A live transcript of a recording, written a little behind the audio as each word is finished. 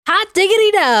Hot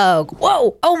diggity dog.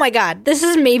 Whoa. Oh my God. This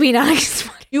is maybe not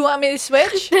You want me to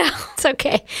switch? No, it's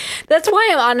okay. That's why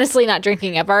I'm honestly not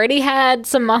drinking. I've already had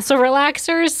some muscle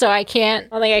relaxers, so I don't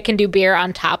think I can do beer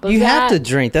on top of that. You have to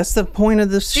drink. That's the point of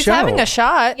this She's show. having a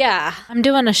shot. Yeah, I'm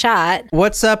doing a shot.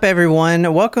 What's up,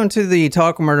 everyone? Welcome to the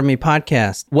Talk Murder Me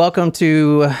podcast. Welcome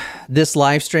to this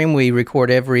live stream. We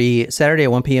record every Saturday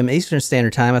at 1 p.m. Eastern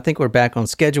Standard Time. I think we're back on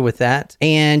schedule with that.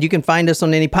 And you can find us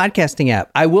on any podcasting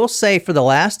app. I will say for the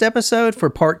last episode, for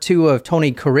part 2 of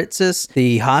Tony Karitzis,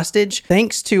 the hostage,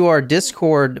 thanks to our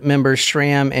Discord members,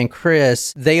 Shram and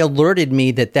Chris, they alerted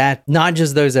me that not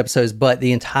just those episodes, but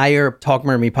the entire Talk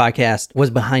Murder Me podcast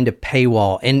was behind a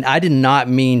paywall. And I did not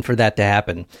mean for that to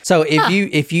happen. So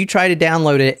if you try to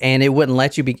download it and it wouldn't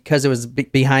let you because it was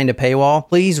behind a paywall,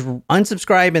 please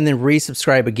unsubscribe and then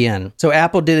resubscribe again. So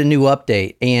Apple did a new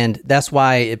update, and that's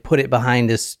why it put it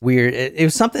behind this weird, it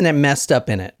was something that messed up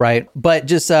in it, right? But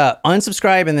just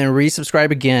unsubscribe and then resubscribe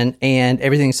again, and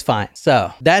everything's fine.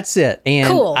 So that's it.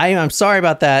 And cool. I'm sorry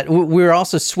about that. We're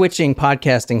also switching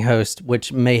podcasting host,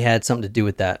 which may had something to do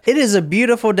with that. It is a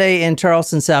beautiful day in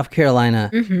Charleston, South Carolina.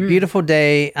 Mm-hmm. Beautiful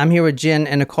day. I'm here with Jen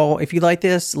and Nicole. If you like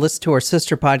this, listen to our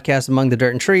sister podcast, Among the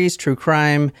Dirt and Trees, True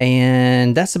Crime.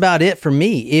 And that's about it for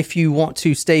me. If you want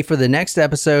to stay for the next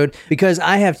episode, because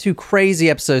I have 2 crazy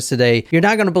episodes today. You're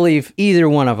not going to believe either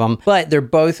one of them, but they're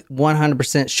both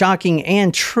 100% shocking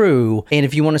and true. And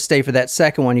if you want to stay for that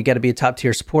second one, you got to be a top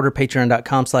tier supporter,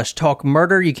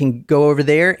 patreon.com/talkmurder. You can go over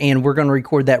there and we're going to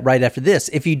record that right after this.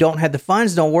 If you don't have the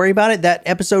funds, don't worry about it. That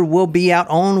episode will be out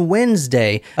on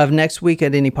Wednesday of next week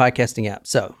at any podcasting app.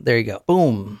 So there you go.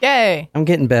 Boom. Yay. I'm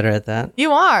getting better at that.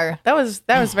 You are. That was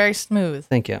very smooth.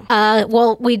 Thank you.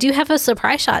 Well, we do have a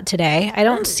surprise shot today. I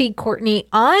don't see Courtney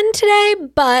on today,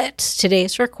 but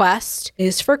today's request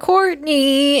is for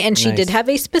Courtney, and she Nice. did have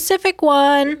a specific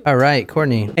one. All right,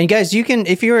 Courtney. And guys, you can,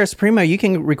 if you're a Supremo, you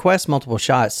can request multiple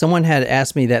shots. Someone had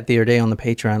asked me that the other day on the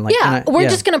Patreon. Like, Yeah, we're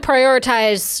just going to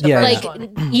prioritize, Yeah.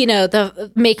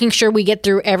 the making sure we get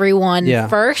through everyone Yeah.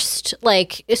 first.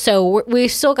 Like, so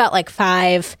we've still got like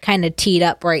 5 kind of teed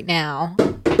up right now.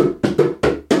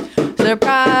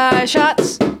 Surprise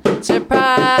shots.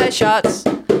 Surprise shots.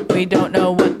 We don't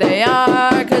know what they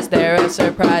are because they're a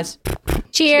surprise.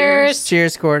 Cheers.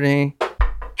 Cheers, Courtney.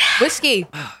 Whiskey.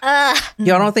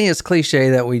 Y'all don't think it's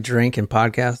cliche that we drink and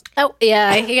podcast? Oh, yeah,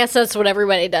 I guess that's what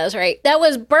everybody does, right? That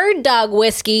was Bird Dog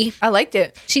whiskey. I liked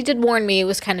it. She did warn me it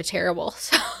was kind of terrible.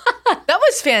 So. That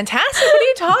was fantastic. What are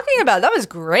you talking about? That was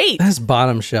great. That's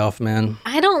bottom shelf, man.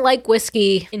 I don't like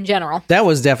whiskey in general. That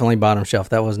was definitely bottom shelf.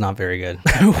 That was not very good.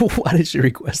 Why did she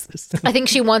request this? I think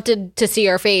she wanted to see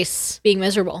our face being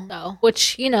miserable, though,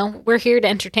 which, we're here to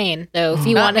entertain. So if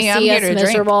you Not want to me, I'm see here us to drink.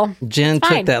 miserable, Jen it's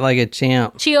took fine. that like a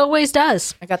champ. She always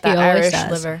does. I got She that always Irish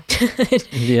does. liver.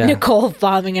 Yeah. Nicole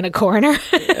vomiting in a corner.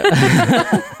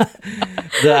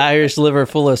 The Irish liver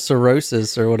full of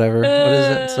cirrhosis or whatever. What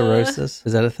is it? Cirrhosis?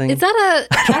 Is that a thing? Is that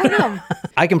I don't know.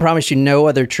 I can promise you no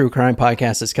other true crime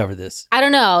podcast has covered this. I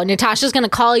don't know. Natasha's going to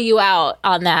call you out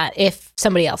on that if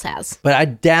somebody else has. But I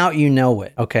doubt you know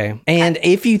it, okay? And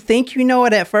if you think you know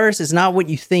it at first, it's not what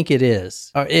you think it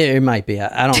is. Or it might be.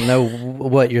 I don't know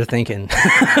what you're thinking.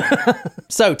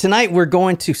 So tonight we're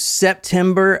going to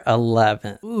September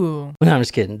 11th. Ooh. No, I'm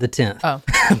just kidding. The 10th. Oh.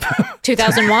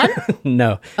 2001?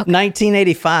 No.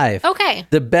 1985. Okay.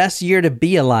 The best year to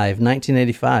be alive,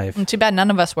 1985. Too bad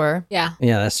none of us were. Yeah.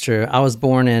 Yeah, that's true. I was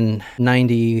born in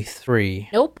 93.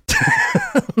 Nope.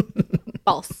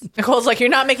 False. Nicole's like, you're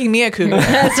not making me a cougar.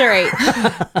 That's right.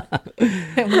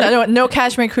 No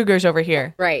Kashmir cougars over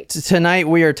here. Right. Tonight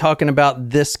we are talking about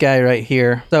this guy right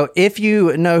here. So if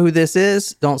you know who this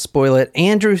is, don't spoil it.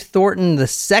 Andrew Thornton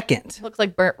II. Looks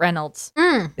like Burt Reynolds.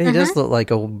 He does look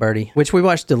like old Birdie, which we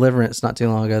watched Deliverance not too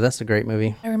long ago. That's a great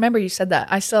movie. I remember you said that.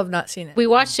 I still have not seen it. We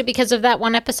watched it because of that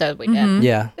one episode we did.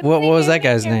 Yeah. What was that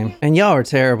guy's name? And y'all are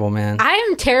terrible, man. I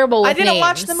am terrible with I didn't names.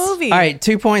 watch the movie. All right,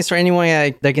 2 points for anyone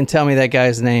that can tell me that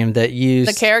guy's name that used...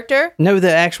 The character? No,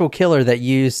 the actual killer that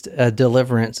used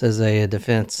Deliverance as a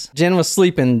defense. Jen was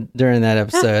sleeping during that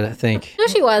episode, I think. No,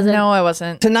 she wasn't. No, I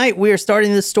wasn't. Tonight, we are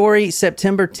starting this story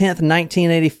September 10th,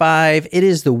 1985. It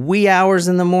is the wee hours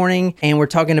in the morning, and we're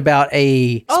talking about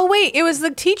a... Oh, wait. It was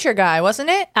the teacher guy, wasn't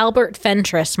it? Albert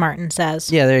Fentress, Martin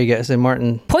says. Yeah, there you go. So,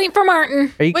 Martin, Point for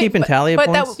Martin. are you keeping tally of but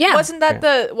points? Yeah. wasn't that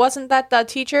the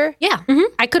teacher? Yeah.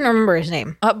 I couldn't remember his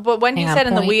name. But when he Hang on, said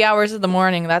in the point. wee hours of the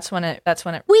morning, that's when it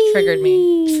Wee. triggered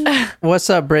me. What's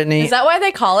up, Brittany? Is that why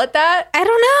they call it that? I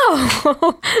don't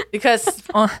know. Because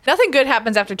nothing good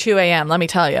happens after 2 a.m., let me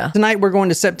tell you. Tonight, we're going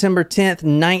to September 10th,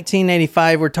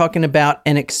 1985. We're talking about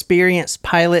an experienced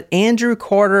pilot, Andrew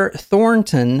Carter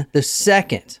Thornton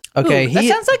II. Okay, Ooh, that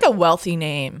sounds like a wealthy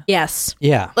name. Yes.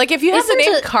 yeah. Like if you have the Isn't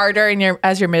name it- Carter in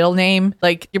as your middle name,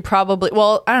 like you're probably,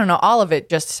 well, I don't know, all of it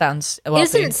just sounds wealthy.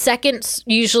 Isn't second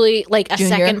usually like a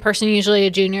Junior? second person usually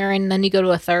a junior and then you go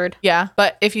to a third? Yeah,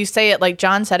 but if you say it like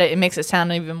John said it, it makes it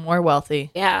sound even more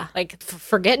wealthy. Yeah. Like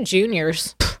forget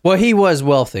juniors. Well, he was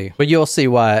wealthy, but you'll see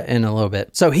why in a little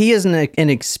bit. So he is an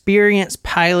experienced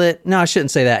pilot. No, I shouldn't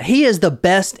say that. He is the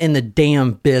best in the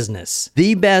damn business.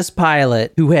 The best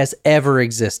pilot who has ever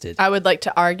existed. I would like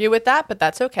to argue with that, but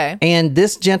that's okay. And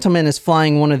this gentleman is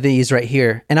flying one of these right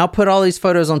here. And I'll put all these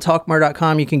photos on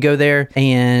talkmore.com. You can go there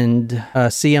and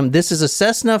see them. This is a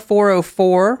Cessna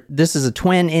 404. This is a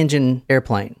twin engine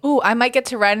airplane. Ooh, I might get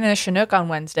to ride in a Chinook on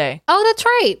Wednesday. Oh, that's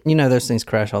right. You know, those things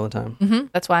crash all the time.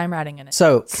 That's why I'm riding in it.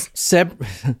 So,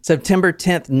 September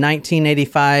 10th,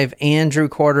 1985, Andrew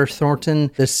Carter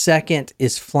Thornton II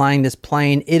is flying this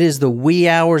plane. It is the wee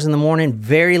hours in the morning,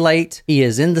 very late. He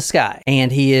is in the sky,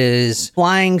 and he is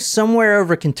flying somewhere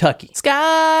over Kentucky.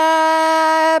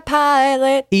 Sky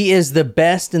pilot. He is the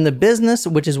best in the business,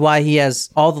 which is why he has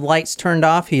all the lights turned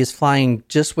off. He is flying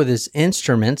just with his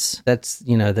instruments. That's,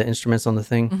 you know, the instruments on the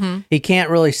thing. He can't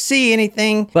really see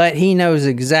anything, but he knows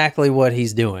exactly what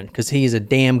he's doing because he's a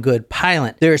damn good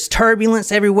pilot. There's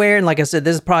turbulence everywhere. And like I said,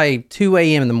 this is probably 2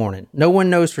 a.m. in the morning. No one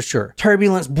knows for sure.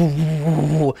 Turbulence.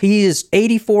 He is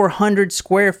 8,400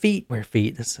 square feet. Where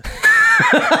feet? That's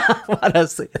what I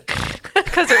say.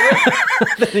 Because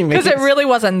it really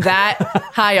wasn't that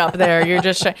high up there. You're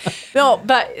just trying. No,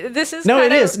 but this is No,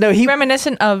 kind it of is. No, he-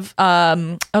 reminiscent of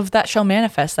that show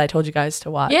Manifest that I told you guys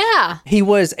to watch. Yeah. He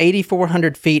was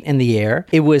 8,400 feet in the air.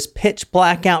 It was pitch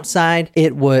black outside.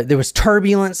 There was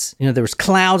turbulence. You know, there was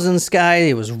clouds in the sky.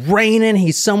 It was raining.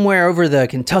 He's somewhere over the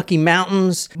Kentucky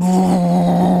mountains,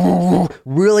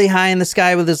 really high in the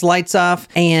sky with his lights off.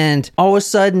 And all of a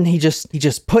sudden, he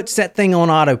just puts that thing on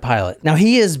autopilot. Now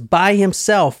he is by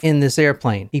himself in this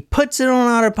airplane. He puts it on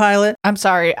autopilot. I'm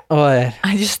sorry. What?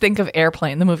 I just think of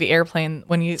Airplane, the movie Airplane,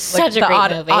 when you Such like a the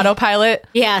great movie. autopilot.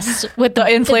 Yes. With the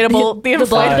inflatable- the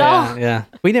blood inflatable- doll. Yeah.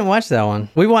 We didn't watch that one.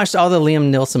 We watched all the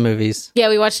Liam Neeson movies. Yeah,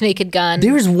 we watched Naked Gun.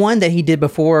 There was one that he did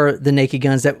before the Naked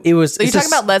Guns that it was. Are you talking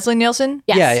about Leslie Nielsen?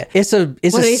 Yes. Yeah, yeah. It's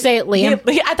What did he say, Liam?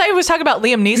 I thought he was talking about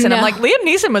Liam Neeson. No. I'm like, Liam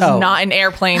Neeson was Oh. not in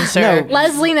Airplane, sir. No.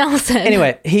 Leslie Nelson.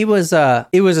 Anyway, he was.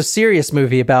 It was a serious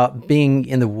movie about being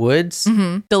in the woods.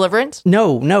 Deliverance?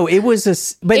 No, it was a.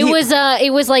 But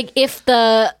It was like if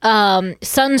the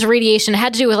sun's radiation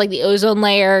had to do with like the ozone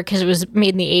layer because it was made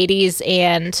in the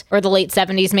 80s or the late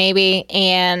 70s maybe,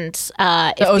 and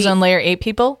The ozone layer ate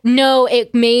people? No,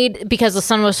 it made because the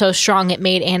sun was so strong, it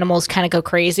made animals kind of go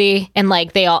crazy, and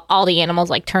like all the animals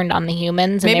like turned on the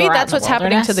humans. And they Maybe were out that's in the what's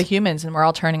happening to wilderness. the humans and we're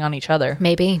all turning on each other.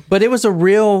 Maybe. But it was a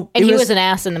real. And it he was an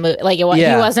ass in the movie. Like he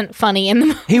Yeah. wasn't funny in the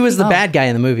movie. He was the bad guy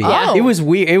in the movie. Yeah. It was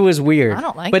weird. It was weird. I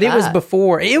don't like But it was that.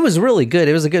 before. It was really good.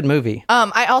 It was a good movie.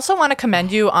 I also want to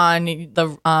commend you on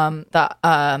the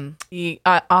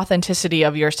authenticity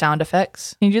of your sound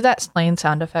effects. Can you do that plain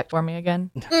sound effect for me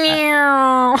again?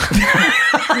 Meow.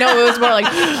 No, it was more like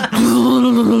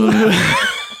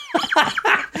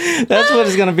That's what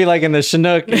it's gonna be like in the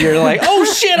Chinook. You're like, oh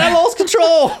shit, I lost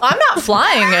control. I'm not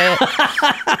flying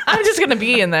it. I'm just gonna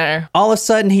be in there. All of a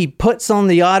sudden he puts on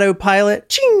the autopilot,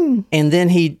 ching, and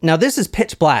then now this is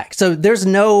pitch black, so there's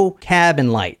no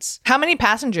cabin lights. How many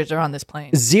passengers are on this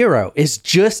plane? 0. It's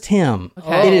just him.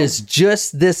 Okay. It is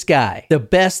just this guy, the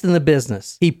best in the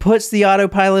business. He puts the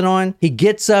autopilot on. He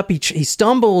gets up. He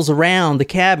stumbles around the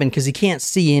cabin because he can't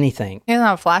see anything. He doesn't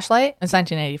have a flashlight? It's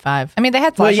 1985. I mean, they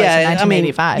had flashlights in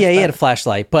 1985. he had a but-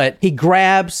 flashlight, but he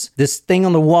grabs this thing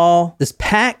on the wall, this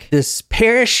pack, this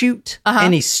parachute,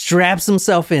 and he straps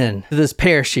himself in to this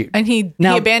parachute. and he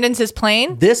Now- abandons his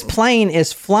plane? This plane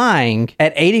is flying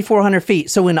at 8,400 feet.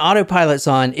 So when autopilot's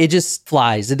on, it just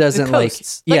flies. It doesn't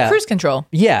Coasts. Like cruise control.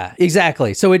 Yeah,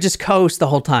 exactly. So it just coasts the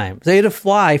whole time. So it'll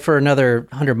fly for another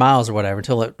 100 miles or whatever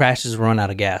until it crashes and run out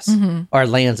of gas or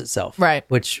lands itself. Right.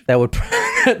 Which that would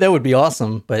that would be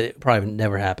awesome, but it probably would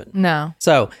never happen. No.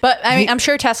 So, But I mean, I'm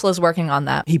sure Tesla's working on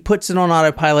that. he puts it on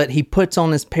autopilot. He puts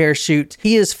on his parachute.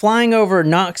 He is flying over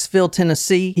Knoxville,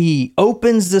 Tennessee. He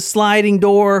opens the sliding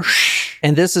door.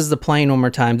 And this is the plane one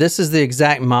more time. This is the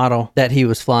exact model that he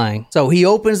was flying. So he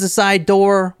opens the side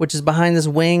door, which is behind this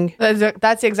wing.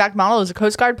 That's the exact model. Is a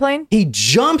Coast Guard plane? He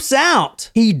jumps out.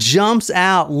 He jumps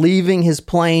out, leaving his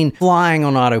plane flying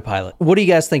on autopilot. What do you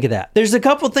guys think of that? There's a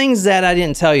couple things that I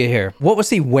didn't tell you here. What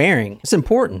was he wearing? It's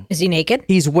important. Is he naked?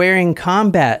 He's wearing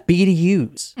combat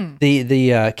BDUs,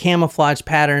 the camouflage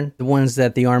pattern, the ones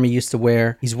that the Army used to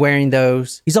wear. He's wearing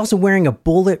those. He's also wearing a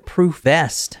bulletproof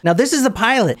vest. Now, this is the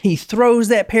pilot. He throws throws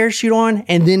that parachute on,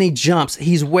 and then he jumps.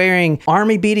 He's wearing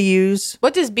Army BDUs,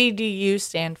 What does BDU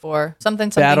stand for? Something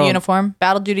Battle- uniform?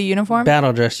 Battle duty uniform?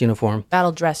 battle dress uniform.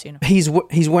 Battle dress uniform.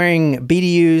 He's wearing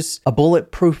BDUs, a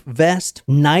bulletproof vest,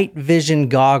 night vision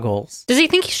goggles. Does he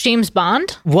think he's James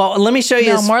Bond? Well, let me show you.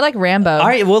 No, his, more like Rambo. all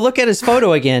right, well, look at his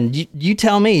photo again. You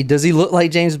tell me, does he look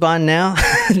like James Bond now?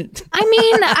 I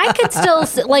mean, I could still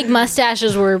like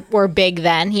mustaches were big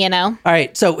then, you know. All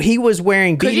right, so he was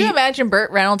wearing Could you BDU. imagine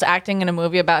Burt Reynolds acting in a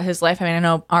movie about his life? I mean, I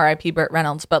know R.I.P. Burt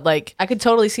Reynolds, but like, I could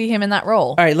totally see him in that role.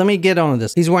 All right, let me get on with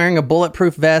this. He's wearing a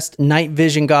bulletproof vest, night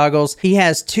vision goggles. He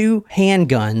has 2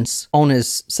 handguns on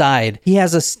his side. He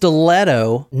has a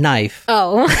stiletto knife.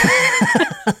 Oh.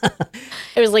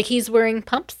 It was like he's wearing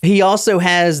pumps. He also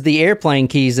has the airplane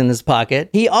keys in his pocket.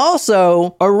 He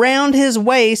also, around his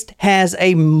waist, has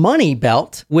a money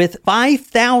belt with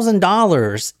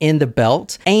 $5,000 in the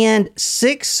belt and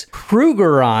 6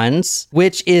 Krugerrands,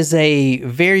 which is a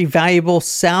very valuable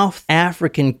South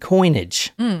African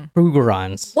coinage.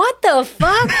 Krugerrands. What the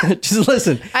fuck? Just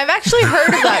listen. I've actually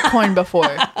heard of that coin before.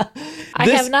 I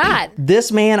have not.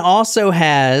 This man also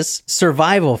has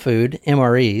survival food,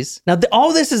 MREs. Now,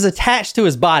 all this is attached to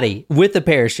his body with the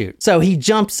parachute. So he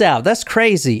jumps out. That's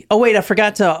crazy. Oh, wait, I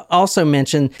forgot to also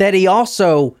mention that he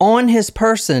also, on his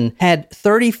person, had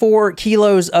 34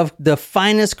 kilos of the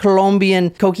finest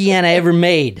Colombian cocaine ever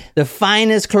made. The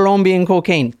finest Colombian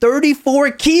cocaine.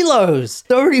 34 kilos!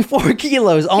 34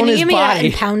 kilos on Can you his give me that body.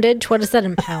 in poundage? What is that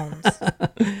in pounds?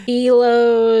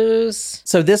 Kilos.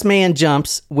 So this man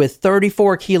jumps with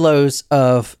 34 kilos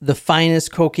of the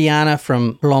finest cocaine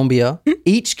from Colombia.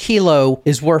 Each kilo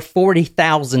is worth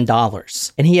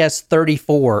 $40,000, and he has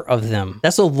 34 of them.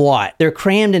 That's a lot. They're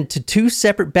crammed into 2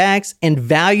 separate bags and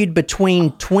valued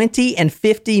between $20 and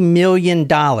 $50 million.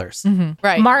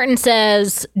 Right. Martin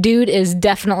says, dude is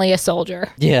definitely a soldier.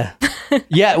 Yeah.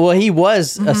 Yeah, well, he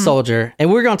was a soldier, and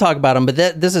we're going to talk about him, but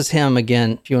this is him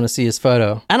again, if you want to see his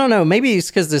photo. I don't know, maybe it's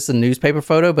because this is a newspaper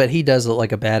photo, but he does look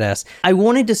like a badass. I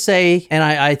wanted to say, and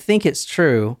I think it's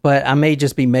true, but I may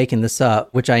just be making this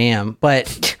up, which I am,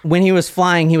 but when he was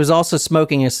flying, he was also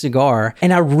smoking a cigar,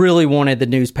 and I really wanted the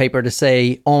newspaper to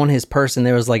say on his person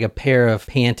there was like a pair of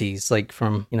panties, like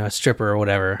from, a stripper or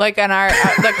whatever. Like on our,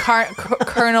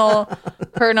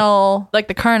 Colonel, like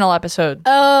the Colonel episode.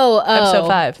 Oh. Episode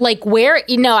 5. Like where?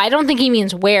 No, I don't think he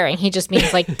means wearing. He just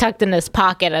means like tucked in his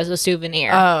pocket as a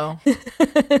souvenir. Oh.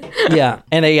 Yeah,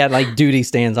 and they got like duty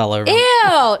stands all over him.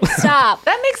 Ew, stop.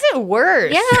 That makes it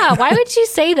worse. Yeah, why would you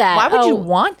say that? Why would you Oh,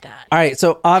 want that? All right,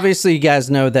 so obviously you guys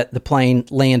know that the plane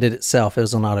landed itself. It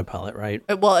was on autopilot, right?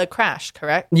 Well, it crashed,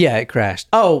 correct? Yeah, it crashed.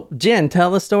 Oh, Jen,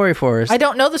 tell the story for us. I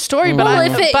don't know the story, but Well, I,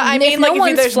 if it- but I if mean, no like,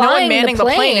 one's if there's no one flying the manning the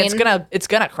plane, plane- it's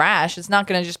gonna crash. It's not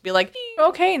gonna just be like,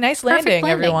 okay, nice landing, landing.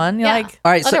 everyone. Yeah. Like,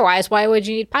 All right, so, Otherwise, why would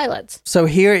you need pilots? so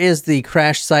here is the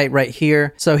crash site right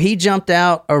here. So he jumped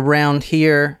out around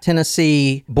here,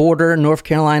 Tennessee border, North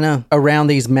Carolina, around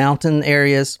these mountain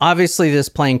areas. Obviously, this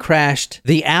plane crashed.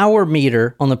 The hour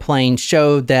meter on the plane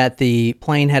showed that the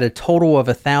plane had a total of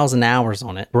 1,000 hours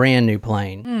on it. Brand new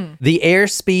plane. The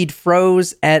airspeed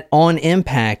froze on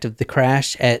impact of the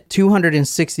crash at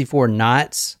 264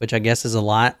 knots, which I guess is a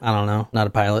lot. I don't know. Not a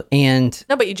pilot. And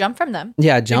no, but you jump from them.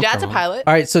 yeah, I jumped dad's from a them. pilot.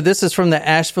 All right, so this is from the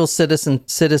Asheville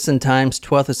Citizen Times,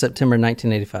 12th of September,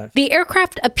 1985. The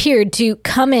aircraft appeared to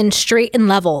come in straight and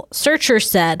level. Searchers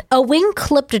said a wing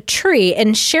clipped a tree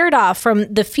and sheared off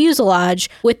from the fuselage,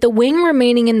 with the wing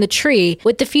remaining in the tree,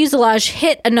 with the fuselage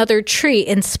hit another tree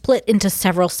and split into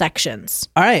several sections.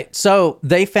 All right, so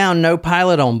they found no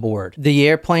pilot on board. The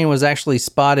airplane was actually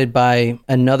spotted by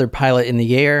another pilot in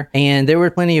the air, and there were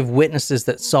plenty of witnesses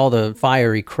that saw the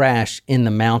fiery crash in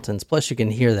the mountains. Plus, you can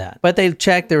hear that. But they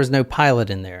checked, there was no pilot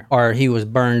in there, or he was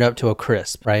burned up to a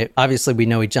crisp, right? Obviously, we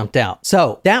know he jumped out.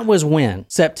 So that was when?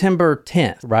 September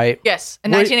 10th, right? Yes,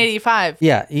 in What- 1985.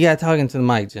 Yeah, you got talking to the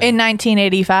mic, Jen. In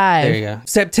 1985. There you go.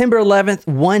 September 11th,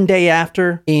 one day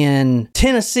after, in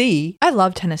Tennessee. I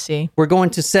love Tennessee. We're going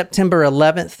to September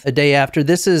 11th, a day after.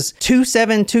 This is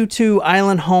 2722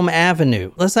 Island Home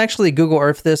Avenue. Let's actually Google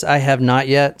Earth this. I have not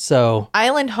yet, so...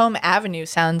 Island Home Avenue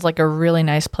sounds like a really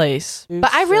nice place.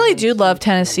 But I really do love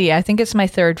Tennessee. I think it's my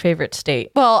 3rd favorite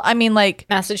state. Well, I mean, like,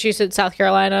 Massachusetts, South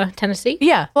Carolina, Tennessee.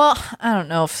 yeah. Well, I don't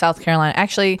know if South Carolina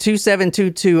actually.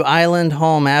 2722 Island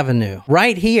Home Avenue.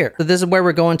 Right here. So this is where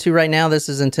we're going to right now. This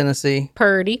is in Tennessee.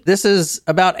 Purdy. This is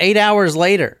about 8 hours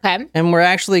later. Okay. And we're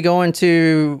actually going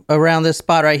to around this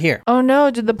spot right here. Oh no,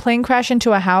 did the plane crash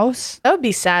into a house? That would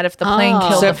be sad if the plane Oh.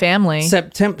 killed a family.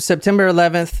 September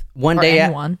 11th, One Or day,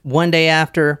 anyone. one day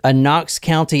after, a Knox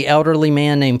County elderly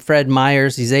man named Fred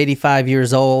Myers, he's 85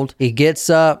 years old. He gets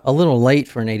up a little late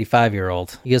for an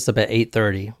 85-year-old. He gets up at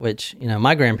 8:30, which, you know,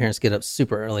 my grandparents get up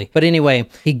super early. But anyway,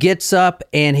 he gets up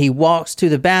and he walks to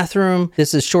the bathroom.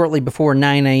 This is shortly before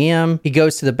 9 a.m. He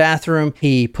goes to the bathroom.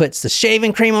 He puts the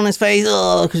shaving cream on his face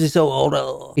because he's so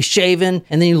old. He's shaving,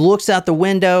 and then he looks out the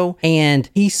window and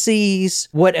he sees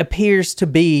what appears to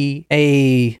be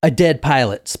a dead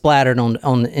pilot splattered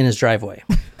on in his driveway.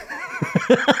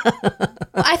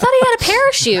 I thought he had a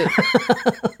parachute.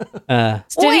 Did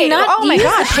he Wait, not oh my use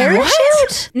gosh, the parachute?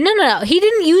 what? No. He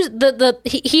didn't use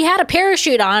he had a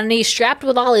parachute on and he's strapped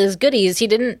with all his goodies.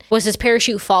 Was his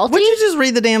parachute faulty? Would you just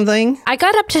read the damn thing? I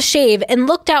got up to shave and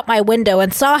looked out my window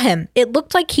and saw him. It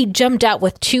looked like he jumped out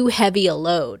with too heavy a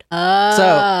load.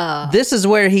 So this is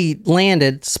where he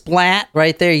landed, splat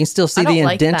right there. You can still see I the don't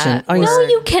like indention. that Oh, you No, word.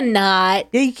 you cannot.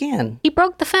 yeah, you can. He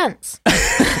broke the fence.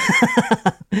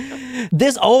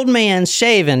 This old man's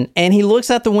shaving and he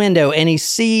looks out the window and he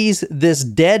sees this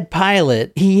dead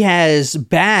pilot. He has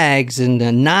bags and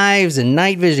knives and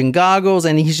night vision goggles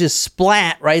and he's just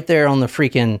splat right there on the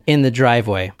freaking in the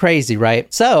driveway. Crazy,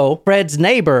 right? So Fred's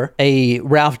neighbor, a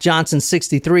Ralph Johnson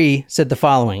 63, said the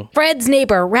following. Fred's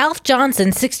neighbor, Ralph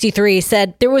Johnson, 63,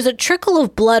 said there was a trickle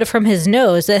of blood from his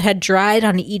nose that had dried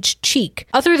on each cheek.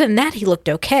 Other than that, he looked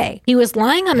okay. He was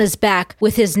lying on his back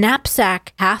with his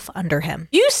knapsack half under him.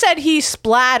 You said he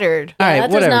splattered. All right, That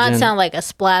does whatever, not Jen. sound like a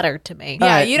splatter to me.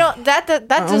 Yeah, right. you don't. That does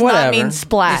whatever. not mean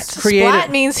splat. It's creative.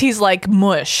 Splat means he's like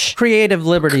mush. Creative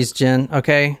liberties, Jen,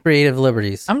 okay? Creative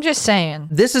liberties. I'm just saying.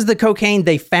 This is the cocaine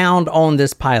they found on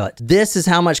this pilot. This is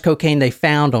how much cocaine they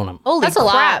found on him. Holy That's a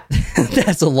lot. crap.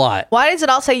 That's a lot. Why does it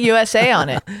all say USA on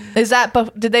it? Is that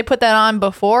did they put that on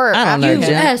before or I don't know, after?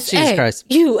 Jen. USA. Jesus Christ.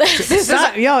 USA.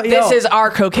 Stop, yo. This is our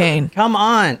cocaine. Come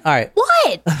on. All right.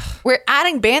 What? We're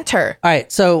adding banter. All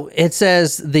right, so it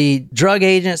says the drug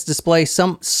agents display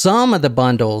some of the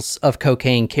bundles of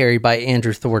cocaine carried by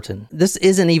Andrew Thornton. This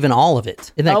isn't even all of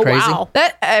it. Isn't that Oh, crazy? wow.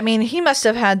 That I mean, he must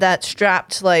have had that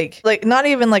strapped like not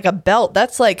even like a belt.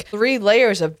 That's like 3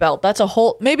 layers of belt. That's a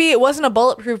whole. Maybe it wasn't a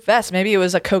bulletproof vest. Maybe it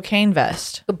was a cocaine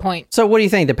vest. Good point. So what do you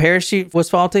think? The parachute was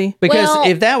faulty? Because Well-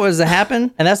 if that was to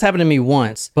happen, and that's happened to me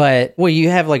once, but well, you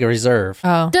have like a reserve.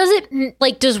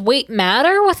 Does weight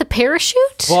matter with a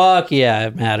parachute? Fuck yeah,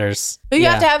 it matters. But you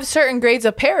Yeah. have to have certain grades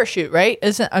of parachute, right?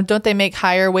 Don't they make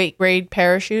higher weight grade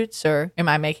parachutes, or am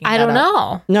I making? I that don't up?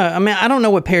 know. No, I mean I don't know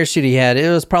what parachute he had. It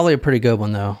was probably a pretty good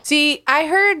one though. See, I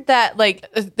heard that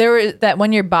that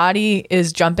when your body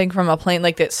is jumping from a plane,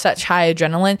 like that's such high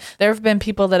adrenaline, there have been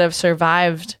people that have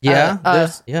survived. Yeah,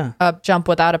 a jump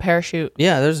without a parachute.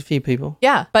 yeah. There's a few people.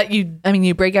 Yeah, but you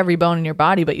break every bone in your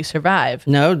body, but you survive.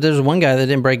 No, there's one guy that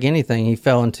didn't break anything. He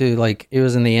fell into it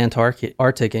was in the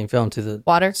Arctic and he fell into the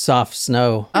Water? soft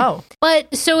snow. Oh,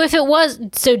 But so if it was,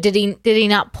 so did he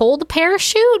not pull the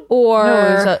parachute or?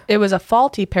 no, it was a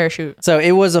faulty parachute. So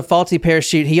it was a faulty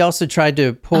parachute. He also tried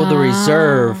to pull the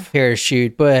reserve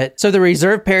parachute, but so the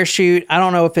reserve parachute, I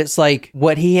don't know if it's like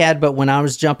what he had, but when I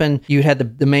was jumping, you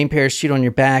had the main parachute on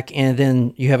your back and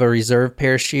then you have a reserve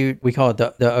parachute. We call it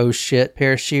the oh shit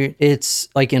parachute. It's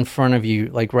like in front of you,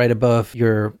 like right above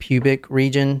your pubic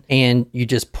region, and you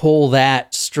just pull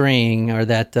that string or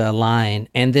that line,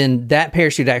 and then that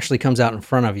parachute actually comes out in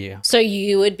front of you. So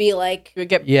you would be like You would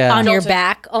get Yeah. on your jolted.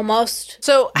 back almost.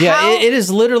 So Yeah, how, it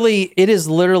is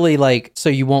literally like so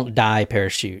you won't die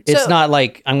parachute. It's So- not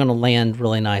like I'm gonna land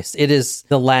really nice. It is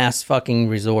the last fucking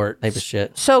resort type of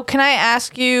shit. So can I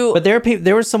ask you? But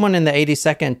there was someone in the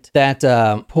 82nd that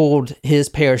pulled his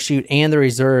parachute and the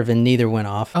reserve, and neither went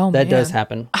off. Oh, that does man.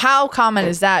 happen. How common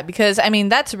is that? Because I mean,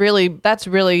 that's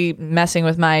really messing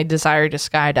with my desire to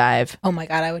skydive. Oh my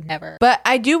God, I would never. But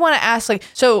I do want to ask, like,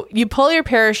 so you pull your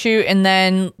parachute, and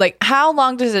then, like, how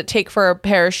long does it take for a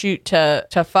parachute to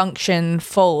function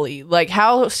fully? Like,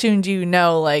 how soon do you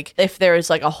know, like, if there's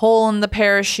like a hole in the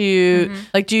parachute?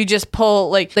 Like, do you just pull,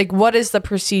 like, what is the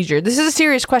procedure? This is a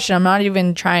serious question. I'm not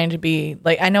even trying to be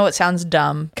like, I know it sounds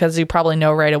dumb because you probably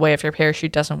know right away if your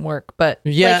parachute doesn't work, but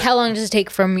Yeah, Like how long does it take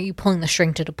from you pulling the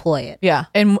string to deploy it? yeah,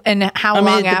 and how I mean,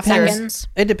 long it after? depends. Seconds.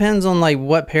 It depends on like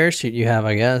what parachute you have,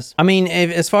 I guess. I mean,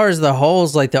 as far as the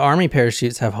holes, like the army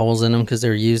parachutes have holes in them because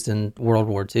they're used in World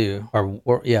War II World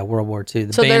War II.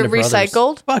 The So Band they're of Brothers.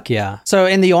 recycled? Fuck yeah. So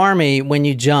in the Army, when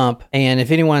you jump, and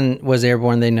if anyone was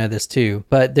airborne, they know this too,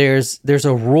 but there's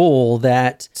a rule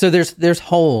that, so there's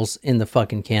holes in the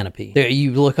fucking canopy. There,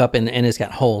 you look up and it's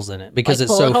got holes in it because Like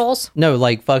it's bullet holes? No,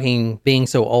 like fucking being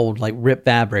so old, like ripped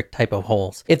fabric type of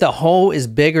holes. If the hole is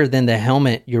bigger than the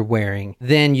helmet you're wearing,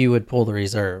 then you would pull the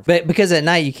reserve. But because at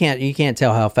night you can't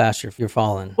tell how fast you're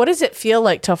falling. What does it feel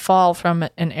like to fall from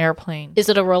an airplane? Is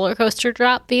it a roller coaster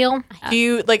drop feel? Do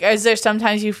you like? Is there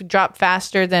sometimes you drop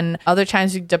faster than other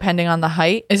times depending on the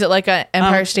height? Is it like an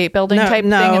Empire State Building type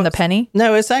thing in the penny?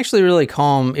 No, it's actually really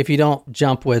calm if you don't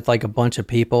jump with like a bunch of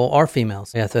people or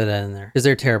females. Yeah, throw that in there because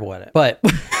they're terrible at it. But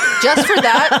Just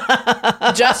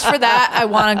for that, I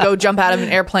want to go jump out of an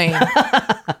airplane.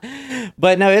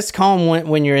 But no, it's calm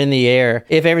when you're in the air.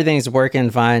 If everything's working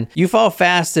fine, you fall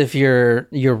fast if you're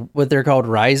what they're called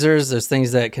risers. Those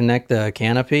things that connect the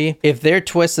canopy. If they're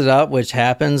twisted up, which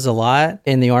happens a lot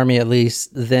in the Army at least,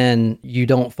 then you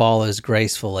don't fall as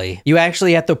gracefully. You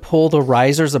actually have to pull the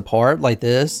risers apart like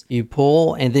this. You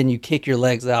pull and then you kick your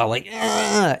legs out like,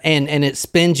 and it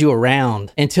spins you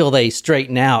around until they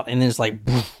straighten out, and then it's like,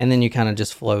 and then you kind of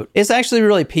just float. It's actually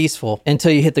really peaceful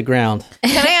until you hit the ground.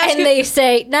 Can I ask And you? they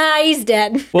say, nah, he's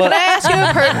dead. Well, Can I ask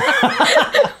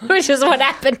you Which is what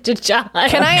happened to John.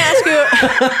 Can I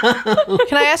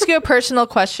ask you a personal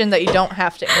question that you don't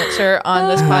have to answer on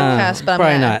this podcast? But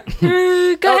I'm probably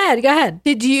gonna- not. Go ahead.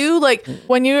 Did you like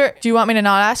when you were? Do you want me to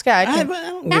not ask it? I I can.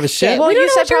 don't give a Ask shit. it. Well, We don't you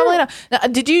know said what you're- probably not. Now,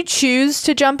 did you choose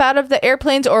to jump out of the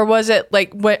airplanes, or was it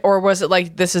like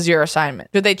this is your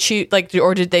assignment? Did they choose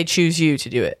or did they choose you to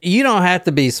do it? You don't have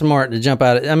to be smart to jump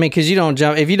out. I mean, because you don't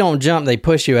jump. If you don't jump, they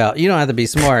push you out. You don't have to be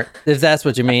smart if that's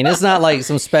what you mean. It's not like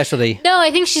some specialty. No, I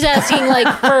think she's asking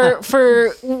like for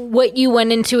what you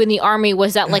went into in the Army.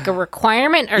 Was that like a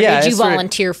requirement, or Yeah, did you it's a re-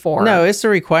 volunteer for? No, it's a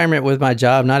requirement with my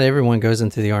job. Not everyone goes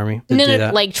into the Army to No, do no,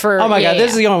 that. like for- Oh my yeah, god,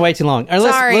 this yeah. is going way too long. All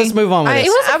right, Sorry. let's move on with I- this. It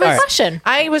was a I good was- question.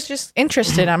 I was just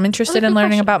interested. I'm interested in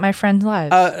learning about my friends'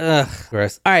 lives.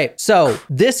 Gross. All right, so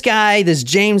this guy, this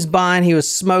James Bond, he was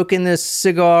smoking this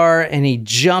cigar and he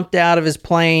jumped out of his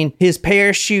plane. His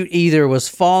parachute either was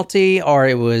faulty or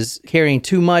it was carrying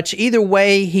too much. Either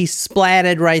way, he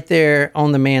splatted right there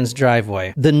on the man's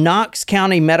driveway. The Knox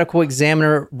County medical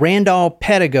examiner, Randall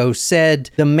Pedigo, said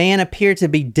the man appeared to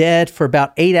be dead for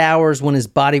about 8 hours when his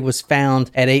body was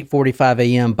found at 8:45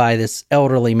 a.m. by this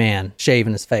elderly man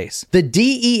shaving his face. The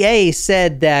DEA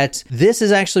said that this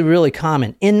is actually really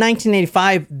common. In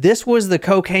 1985, this was the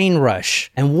cocaine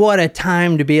rush. And what a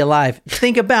time to be alive.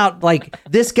 Think about like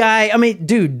this guy. I mean,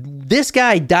 dude, this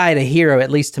guy died a hero,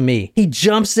 at least to me. He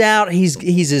jumps out. He's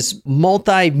this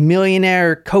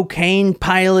multi-millionaire cocaine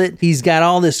pilot. He's got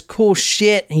all this cool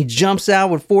shit. He jumps out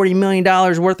with $40 million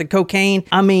worth of cocaine.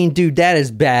 I mean, dude, that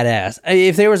is badass.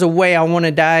 If there was a way I want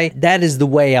to die, that is the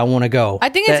way I want to go. I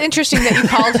think it's interesting that you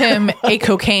called him a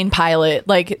cocaine pilot.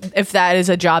 Like, if that is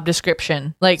a job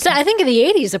description, like, So I think in the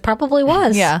 80s it probably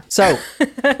was. yeah. So,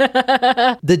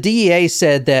 the DEA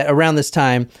said that around this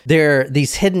time, there are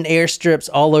these hidden airstrips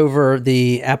all over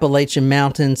the Appalachian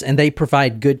Mountains, and they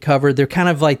provide good cover. They're kind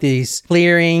of like these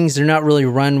clearings. They're not really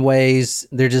runways.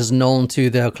 They're just known to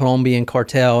the Colombian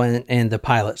cartel and the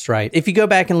pilots, right? If you go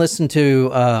back and listen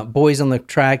to Boys on the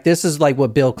Track, this is like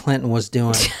what Bill Clinton was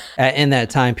doing in that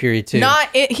time period, too.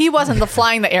 He wasn't the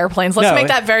flying the airplanes. Let's No, make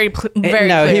that very No,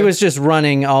 clear. he was just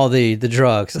running all the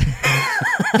drugs.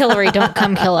 Hillary, don't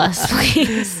come kill us,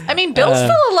 please. I mean, Bill's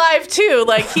still alive too.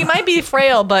 Like, he might be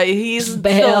frail, but he's still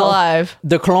Bill. alive.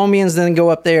 The Colombians then go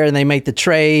up there and they make the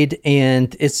trade,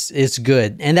 and it's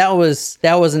good. And that was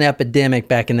an epidemic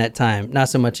back in that time. Not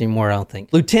so much anymore, I don't think.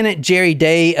 Lieutenant Jerry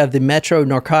Day of the Metro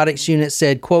Narcotics Unit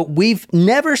said, quote, "We've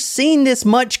never seen this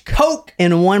much coke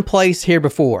in one place here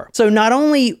before." So not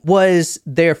only was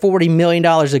there $40 million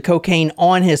of cocaine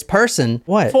on his person,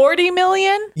 what? 40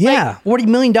 million? Yeah, $40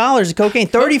 million of cocaine,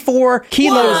 34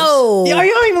 kilos. Whoa. Yeah,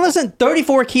 you don't even listen.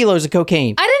 34 kilos of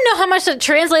cocaine. I didn't know how much that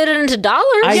translated into dollars.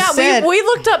 I Yeah, said- we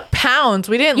looked up pounds.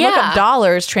 We didn't look Yeah. up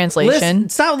dollars translation. Listen,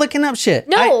 stop looking up shit.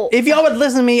 No. If y'all would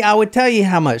listen to me, I would tell you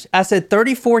how much. I said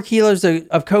 34 kilos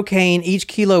of cocaine, each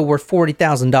kilo worth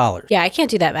 $40,000. Yeah, I can't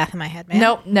do that math in my head, man.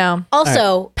 Nope, no.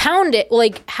 Also, pound it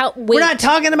like how? Wait, We're not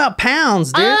talking about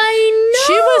pounds, dude. I know.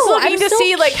 She was looking I'm to so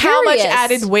see like how much curious.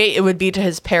 added weight it would be to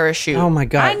his parachute. Oh my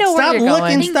god! I know Stop where you're looking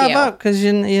going. Thank stuff you. up because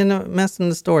you're messing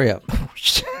the story up.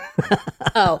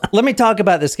 Oh. Let me talk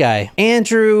about this guy.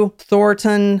 Andrew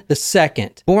Thornton II.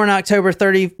 Born October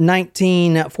 30,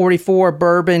 1944,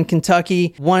 Bourbon,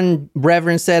 Kentucky. One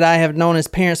reverend said, I have known his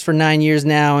parents for 9 years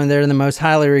now, and they're the most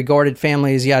highly regarded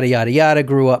families, yada, yada, yada.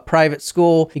 Grew up private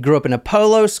school. He grew up in a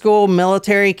polo school,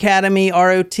 military academy,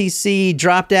 ROTC,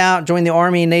 dropped out, joined the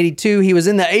Army in 82. He was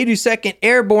in the 82nd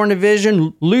Airborne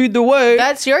Division, lead the way.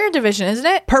 That's your division, isn't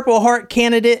it? Purple Heart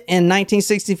candidate in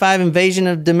 1965 invasion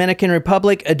of Dominican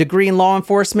Republic, a degree in law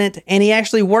enforcement, and he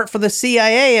actually worked for the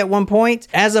CIA at one point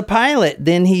as a pilot.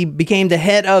 Then he became the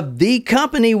head of the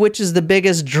company, which is the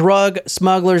biggest drug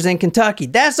smugglers in Kentucky.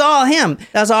 That's all him.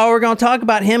 That's all we're going to talk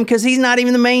about him because he's not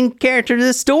even the main character to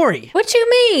this story. What you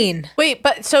mean? Wait,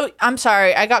 but so I'm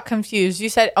sorry, I got confused. You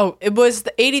said, it was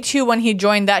the 82 when he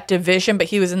joined that division, but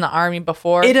he was in the Army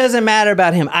before. It doesn't matter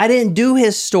about him. I didn't do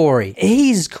his story.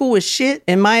 He's cool as shit,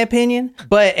 in my opinion.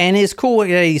 And it's cool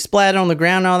that he splatted on the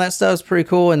ground and all that stuff is pretty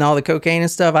cool, and all the cocaine and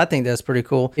stuff. I think that's pretty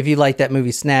cool if you like that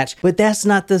movie Snatch. But that's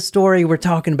not the story we're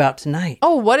talking about tonight.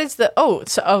 What is the?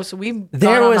 So we've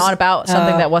There gone was- on about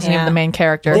something that wasn't even the main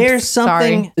character. There's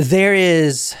something, Sorry. there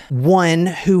is one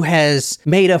who has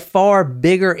made a far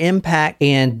bigger impact,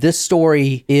 and this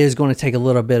story is going to take a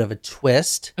little bit of a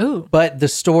twist. Ooh. But the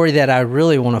story that I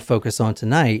really want to focus on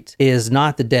tonight is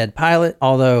not the dead pilot,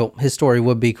 although his story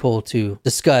would be cool to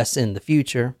discuss in the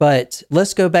future. But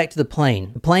let's go back to the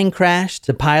plane. The plane crashed.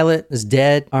 The pilot is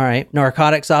dead. All right.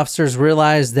 Narcotics officers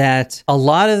realized that a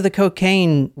lot of the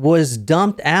cocaine was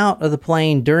dumped out of the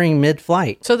plane during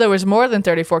mid-flight. So there was more than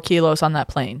 34 kilos on that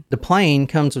plane. The plane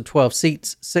comes with 12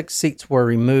 seats. 6 seats were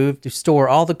removed to store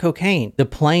all the cocaine. The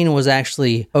plane was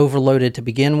actually overloaded to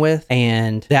begin with,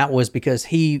 and that was because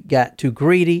he got too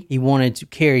greedy. He wanted to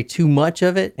carry too much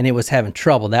of it, and it was having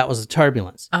trouble. That was the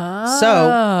turbulence.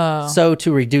 So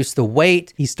to reduce the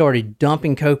weight, he started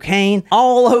dumping cocaine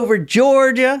all over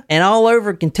Georgia and all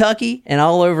over Kentucky and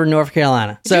all over North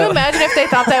Carolina. Could you imagine if they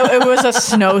thought that it was a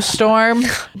snowstorm?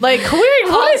 Like, weird.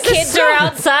 All What is this kids are snow?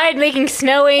 outside making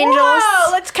snow angels. Wow,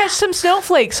 let's catch some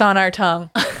snowflakes on our tongue.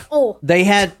 Oh, they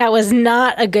had that was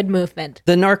not a good movement.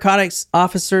 The narcotics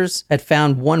officers had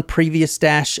found one previous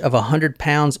stash of 100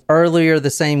 pounds earlier the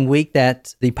same week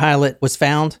that the pilot was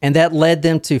found, and that led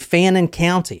them to Fannin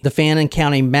County, the Fannin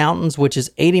County Mountains, which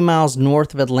is 80 miles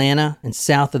north of Atlanta and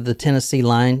south of the Tennessee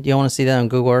line. Do you want to see that on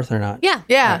Google Earth or not? Yeah.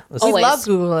 Yeah, let's- we Always. love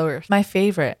Google Earth. My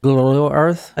favorite. Google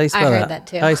Earth? How you spell I that? heard that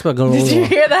too. How you spell Google Did you Earth?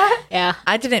 hear that? Yeah.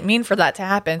 I didn't mean for that to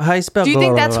happen. How you spell Do you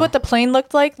think Google that's Earth? what the plane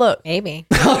looked like? Look. Maybe.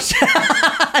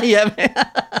 Yeah, man.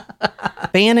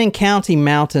 Fannin County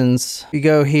Mountains. You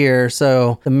go here.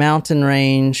 So the mountain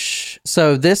range.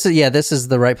 So this is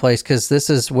the right place because this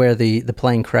is where the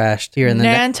plane crashed here in the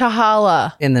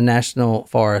Nantahala. in the National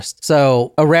Forest.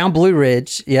 So around Blue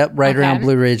Ridge, around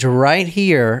Blue Ridge, right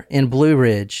here in Blue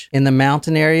Ridge, in the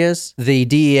mountain areas, the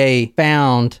DEA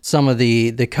found some of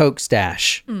the coke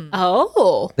stash.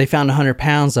 Oh. They found 100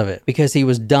 pounds of it because he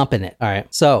was dumping it. All right.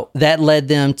 So that led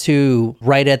them to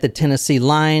right at the Tennessee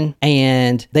line,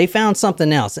 and they found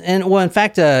something else. And well, in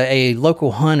fact, a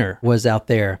local hunter was out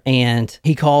there, and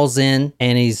he calls in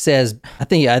and he says, I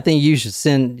think you should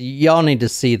y'all need to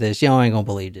see this. Y'all ain't gonna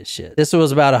believe this shit. This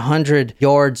was about 100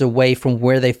 yards away from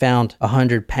where they found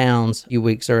 100 pounds a few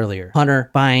weeks earlier. Hunter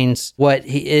finds what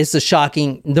is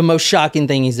the most shocking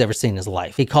thing he's ever seen in his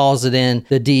life. He calls it in.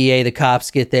 The DEA, the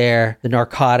cops get there, the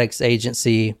narcotics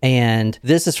agency, and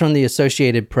this is from the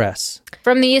Associated Press.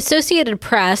 From the Associated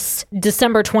Press,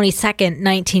 December 22nd,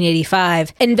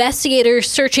 1985, investigators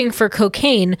searching for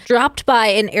cocaine dropped by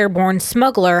an airborne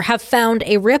smuggler have found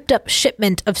a ripped up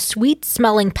shipment of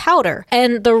sweet-smelling powder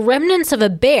and the remnants of a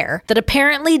bear that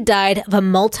apparently died of a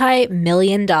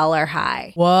multi-million-dollar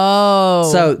high. Whoa.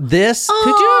 So this...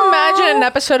 Could you imagine an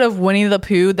episode of Winnie the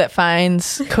Pooh that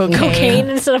finds cocaine? Cocaine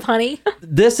instead of honey?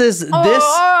 This is...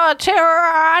 Oh,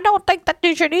 Tara, I don't think that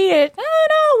you should eat it.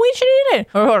 No, we should eat it.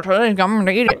 I'm going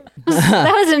to eat it.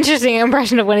 That was an interesting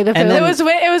impression of Winnie the Pooh. And then-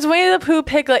 It was Winnie the Pooh,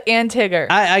 Piglet, and Tigger.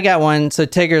 I got one. So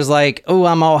Tigger's like, oh,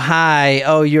 I'm all high.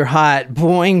 Oh, you're hot.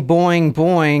 Boing, boing,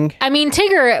 boing. I mean,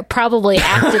 Tigger probably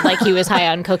acted like he was high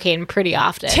on cocaine pretty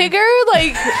often. Tigger,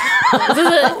 like,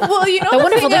 well, you know The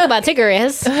wonderful thing thing about Tigger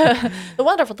is the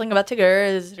wonderful thing about Tigger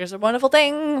is there's a wonderful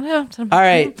thing. All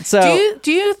right. So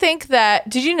Do you think that?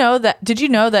 Did you know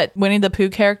that Winnie the Pooh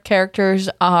characters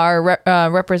are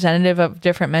representative of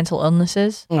different mental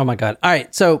illnesses? oh my God. All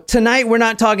right. So tonight we're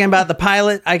not talking about the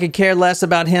pilot. I could care care less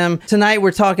about him. Tonight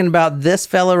we're talking about this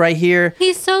fella right here.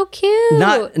 He's so cute.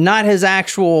 Not his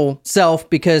actual self,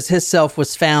 because his self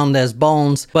was found as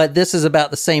bones, but this is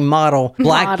about the same model,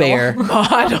 black bear.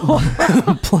 Model.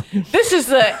 This is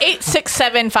the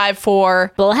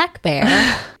 86754. Black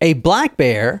bear. A black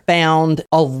bear found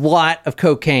a lot of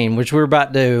cocaine, which we're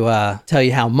about to tell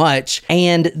you how much.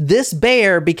 And this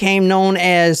bear became known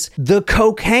as the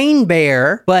cocaine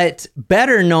bear, but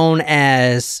better known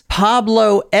as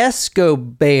Pablo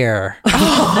Escobar.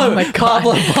 Oh my God.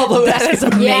 Pablo That is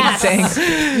Escobar.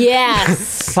 amazing.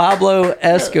 Yes. Pablo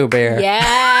Escobar.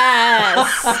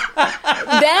 Yes.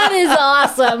 That is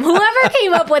awesome. Whoever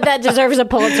came up with that deserves a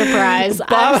Pulitzer Prize.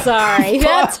 I'm sorry.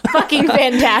 That's fucking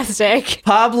fantastic.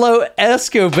 Pablo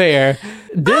Escobar.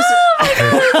 This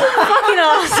Fucking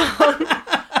awesome.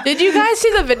 Did you guys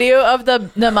see the video of the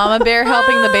mama bear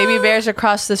helping the baby bears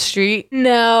across the street?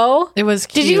 No. It was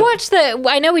cute. Did you watch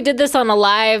I know we did this on a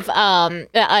live,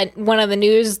 one of the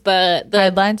news, the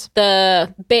headlines?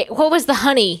 What was the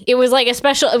honey? It was like a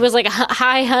special, it was like a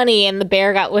high honey, and the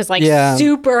bear was like Yeah.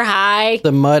 super high.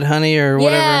 the mud honey or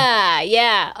whatever.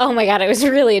 Yeah. Oh my God, it was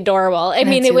really adorable. I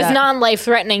mean, see it was that. non-life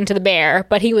threatening to the bear,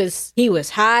 but he was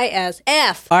high as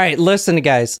F. All right, listen,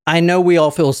 guys. I know we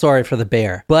all feel sorry for the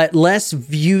bear, but let's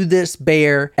view this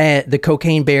bear, the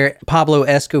cocaine bear, Pablo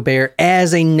Escobar,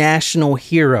 as a national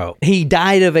hero. He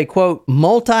died of a, quote,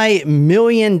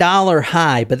 multi-million-dollar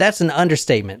high, but that's an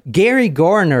understatement. Gary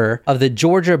Garner of the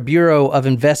Georgia Bureau of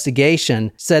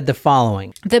Investigation said the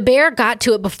following. The bear got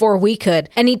to it before we could,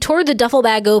 and he tore the duffel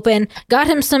bag open, got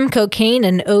him some cocaine,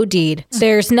 and OD'd.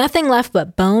 There's nothing left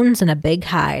but bones and a big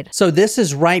hide. So this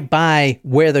is right by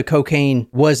where the cocaine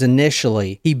was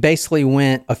initially. He basically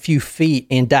went a few feet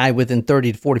and died within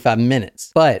 30 to 45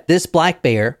 minutes. But this black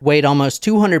bear weighed almost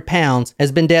 200 pounds,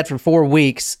 has been dead for 4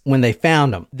 weeks when they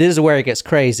found him. This is where it gets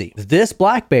crazy. This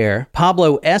black bear,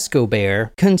 Pablo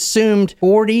Escobar, consumed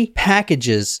 40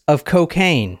 packages of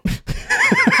cocaine.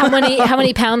 How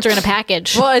many pounds are in a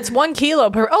package? Well, it's 1 kilo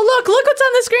per. Oh, look what's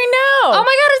on the screen now. Oh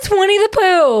my God, it's Winnie the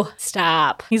Pooh.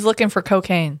 Stop. He's looking for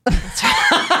cocaine.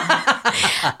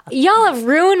 Y'all have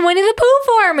ruined Winnie the Pooh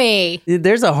for me.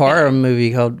 There's a horror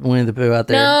movie called Winnie the Pooh out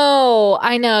there. No,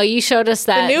 I know. You showed us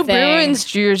that. The new thing. Bruins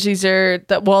jerseys are,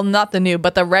 well, not the new,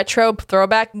 but the retro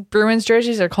throwback Bruins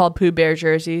jerseys are called Pooh Bear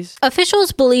jerseys.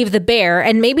 Officials believe the bear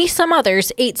and maybe some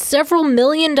others ate several $1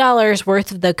 million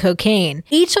worth of the cocaine.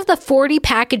 Each of the 40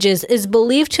 packages is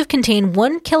believed to have contained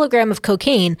 1 kilogram of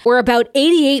cocaine, or about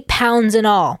 88 pounds in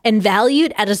all, and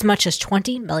valued at as much as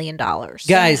 $20 million.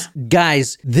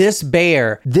 Guys, this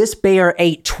bear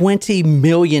ate $20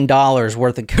 million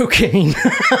worth of cocaine.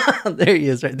 There he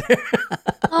is right there.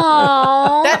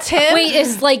 Aww. That's him? Wait,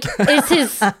 is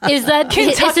that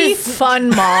Kentucky is his, Fun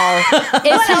Mall.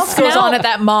 What else goes on at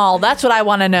that mall? That's what I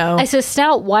want to know. is his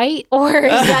snout white, or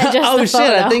is that just Oh the shit,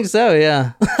 photo? I think so,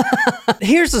 yeah.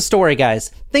 Here's the story,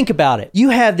 guys. Think about it. You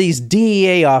have these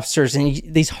DEA officers and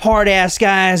these hard ass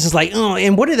guys. It's like, oh,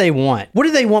 and what do they want? What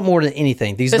do they want more than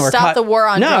anything? These To stop the war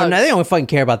on drugs. No, they don't fucking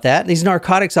care about that. These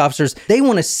narcotics officers, they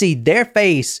want to see their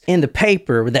face in the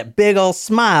paper with that big old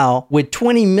smile with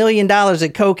 $20 million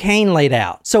of cocaine laid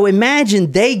out. So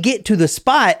imagine they get to the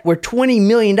spot where $20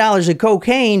 million of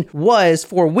cocaine was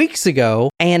 4 weeks ago,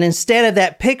 and instead of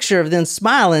that picture of them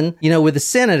smiling, with the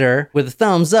senator with a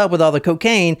thumbs up with all the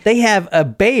cocaine, they have a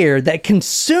bear that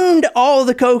consumed all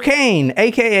the cocaine,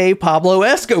 aka Pablo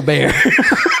Escobar.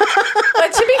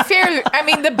 But to be fair, I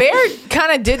mean, the bear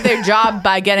kind of did their job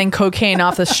by getting cocaine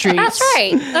off the streets.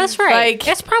 That's right. Like,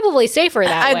 it's probably safer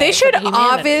that way. They should for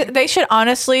humanity. they should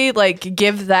honestly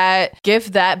give that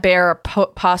bear a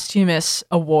posthumous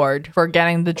award for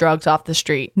getting the drugs off the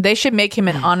street. They should make him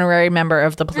an honorary member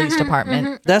of the police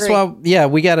department. That's why, yeah,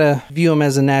 we gotta view him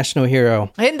as a national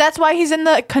hero. And that's why he's in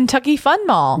the Kentucky Fun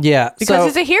Mall. Yeah, because so-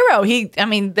 he's a hero.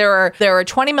 There are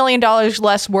 $20 million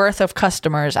less worth of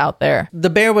customers out there. The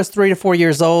bear was 3 to 4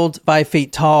 years old, 5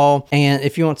 feet tall, and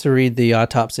if you want to read the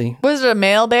autopsy, Was it a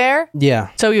male bear? yeah.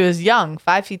 So he was young,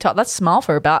 5 feet tall. That's small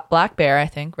for a black bear, I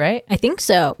think, right? I think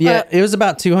so. Yeah, it was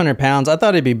about 200 pounds. I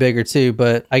thought it'd be bigger too,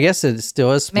 but I guess it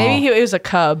still is small. Maybe he was a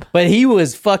cub. But he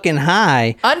was fucking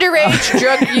high. Underage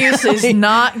drug use is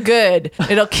not good.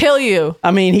 It'll kill you.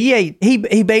 I mean,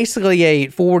 he basically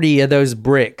ate 40 of those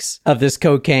bricks of this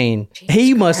cocaine.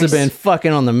 He must have been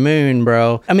fucking on the moon,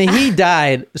 bro. I mean, he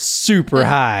died super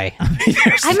high.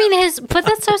 I mean, his but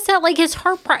that's so sad. Like his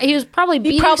heart, he was probably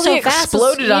beating probably so fast.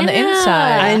 exploded on the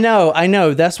inside. I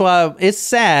know. That's why it's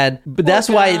sad, but that's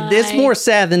why it's more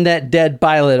sad than that dead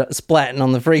pilot splatting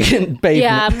on the freaking pavement.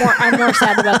 Yeah, I'm more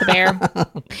sad about the bear.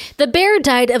 The bear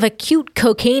died of acute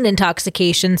cocaine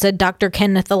intoxication, said Dr.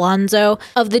 Kenneth Alonzo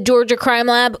of the Georgia Crime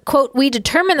Lab. Quote, we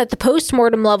determined that the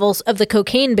post-mortem levels of the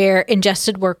cocaine bear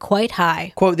ingested were quite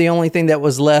high. Quote, the only thing that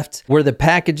was left were the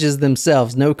packages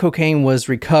themselves. No cocaine was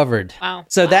recovered. Wow.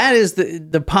 So that is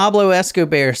the Pablo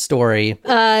Escobar story.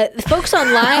 The folks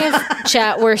on live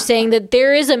chat were saying that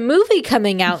there is a movie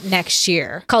coming out next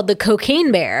year called The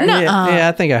Cocaine Bear. Yeah,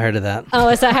 I think I heard of that. Oh,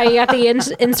 is that how you got the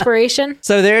inspiration?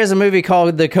 So there is a movie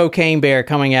called The Cocaine Bear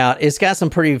coming out. It's got some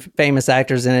pretty famous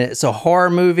actors in it. It's a horror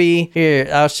movie. Here,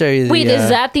 I'll show you. Wait, is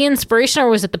that the inspiration, or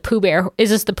was it the Pooh Bear? Is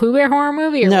this the Pooh Bear horror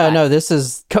movie? Or No, this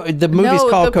is the movie's No,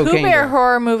 called the Cocaine Pooh Bear Bear.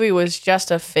 horror movie was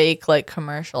just a fake like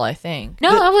commercial, I think.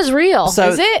 No, that was real. So-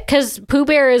 Is it? Because Pooh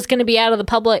Bear is going to be out of the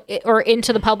public or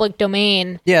into the public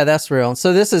domain. Yeah, that's real.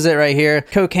 So this is it right here,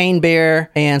 Cocaine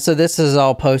Bear, and so this is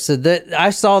all posted. I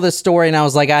saw this story and I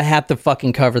was like, I have to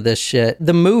fucking cover this shit.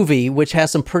 The movie, which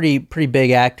has some pretty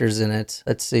big actors in it.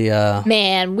 Let's see.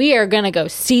 Man, we are going to go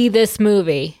see this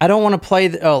movie. I don't want to play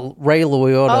Ray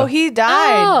Liotta. Oh, he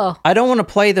died. Oh. I don't want to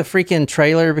play the freaking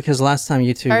trailer because last time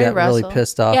you two Kurt got really Russell.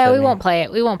 pissed off. Yeah, at we me. won't play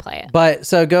it. We won't play it. But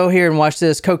so go here and watch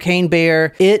this Cocaine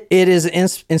Bear. It is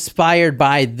inspired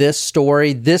by this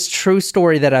story, this true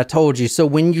story that I told you. So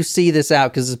when you see this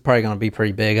out, because it's probably going to be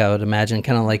pretty big, I would imagine,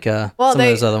 kind of like some of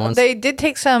those other ones. They did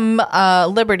take some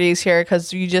liberties here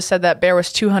because you just said that bear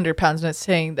was 200 pounds, and it's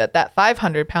saying that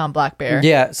 500-pound black bear.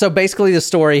 Yeah. So basically, the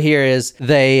story here is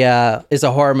it's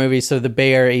a horror movie. So the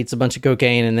bear eats a bunch of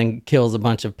cocaine and then kills a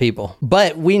bunch of people.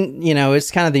 But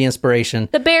it's kind of the inspiration.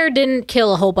 The bear didn't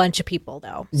kill a whole bunch of people,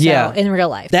 though. So, Yeah. in real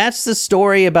life. That's the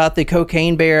story about the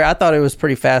cocaine bear. I thought it was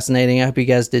pretty fascinating. I hope you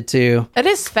guys did too. It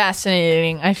is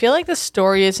fascinating. I feel like the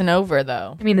story isn't over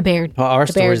though. I mean, the bear. Well, our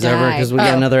the bear story's over died. because we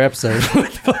got another episode.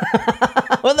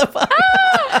 What the fuck?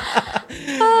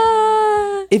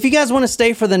 If you guys want to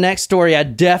stay for the next story, I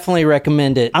definitely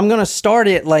recommend it. I'm going to start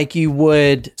it like you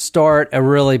would start a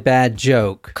really bad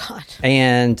joke. God.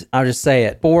 And I'll just say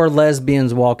it. 4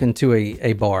 lesbians walk into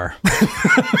a bar.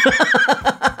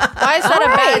 Why is that a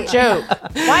bad joke?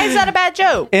 Why is that a bad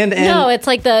joke? And No, it's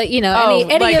like any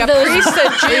like of a those priest,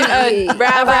 a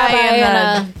rabbi,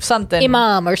 and something.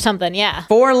 imam or something. Yeah.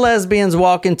 4 lesbians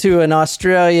walk into an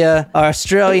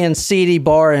Australian seedy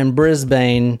bar in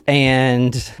Brisbane,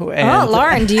 and Oh,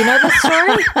 Lauren, do you know this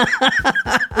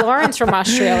story? Lauren's from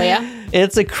Australia.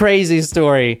 it's a crazy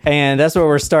story, and that's what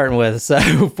we're starting with. So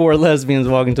 4 lesbians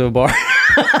walk into a bar.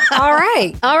 All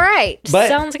right. But-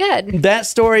 Sounds good. That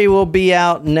story will be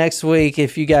out next week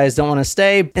if you guys don't want to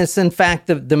stay. It's in fact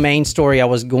the main story I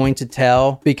was going to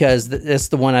tell because it's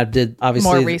the one I did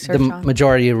obviously More research the on.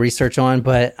 majority of research on,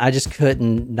 but I just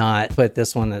couldn't not put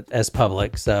this one as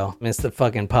public. So it's the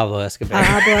fucking Pablo Escobar.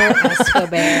 Pablo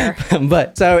Escobar.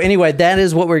 But so anyway, that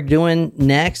is what we're doing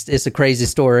next. It's a crazy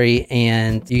story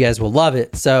and you guys will love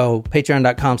it. So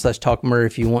patreon.com/talkmurder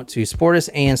if you want to support us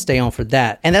and stay on for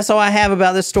that. And that's all I have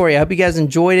about this story. I hope you guys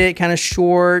enjoyed it. Kind of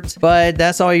short, but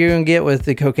that's all you're going to get with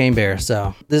the Cocaine Bear.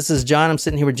 So this is John. I'm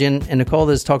sitting here with Jen and Nicole.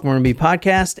 This is Talk Murder Me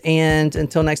podcast. And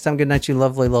until next time, good night, you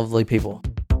lovely, lovely people.